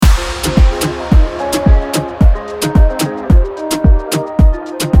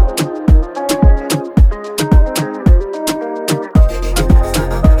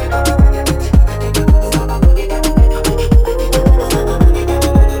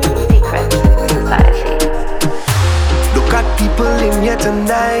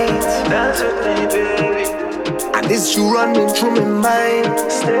thoughts you running through my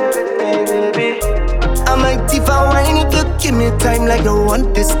mind. Stay with me, baby. I might if I whine if you give me time like no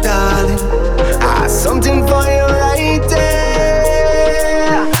one this, darling. I have something for you right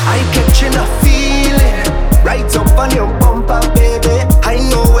there. I catching a feeling right up on your bumper, baby. I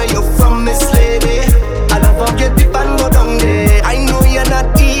know where you're from, Miss Lady. I'll never forget if I go down there. I know you're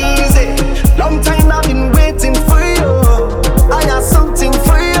not easy. Long time I've been waiting for you. I have something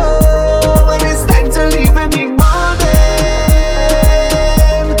for you. When it's time to leave me, big morning,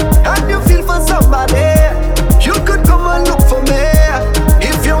 and you feel for somebody, you could come and look for me.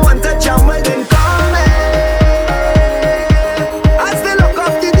 If you want a jam, well then call me. As they look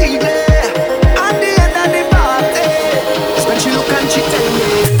off the DJ at the end of the party, it's when she look and she tell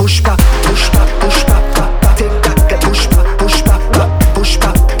me, push back, push back, push back, back, back. Take that, get push back, push back, back. Push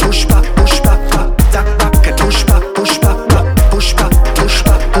back, push back, push back, back. Tack back, get push back, push back, back. Push back, push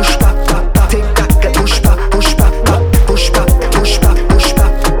back, push back, back, back. Take that, get push back, push back, back. Push back, push back, push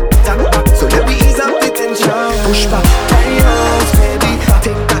back. Tack back, so let me ease up the tension. Push back, chaos, baby.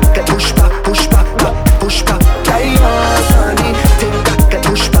 Take that, get push back, back. Push back, chaos, honey. Take that, get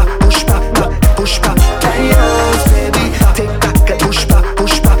push back, back. Push back, chaos, baby. Take that, get push back,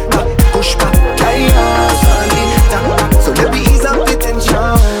 back. Push back, chaos, honey. Tack back, so let me ease up the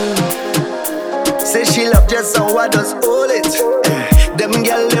tension. Say she love just how I just hold it. Them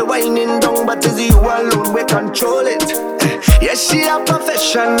gyal they whining down, but it's you alone we control it. Yes, she a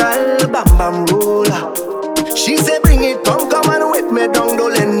professional bam bam roller. She say bring it on, come and whip me down,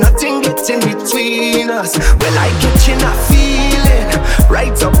 don't let nothing get in between us. Well, I catching a feeling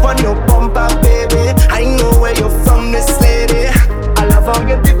right up on your bumper, baby.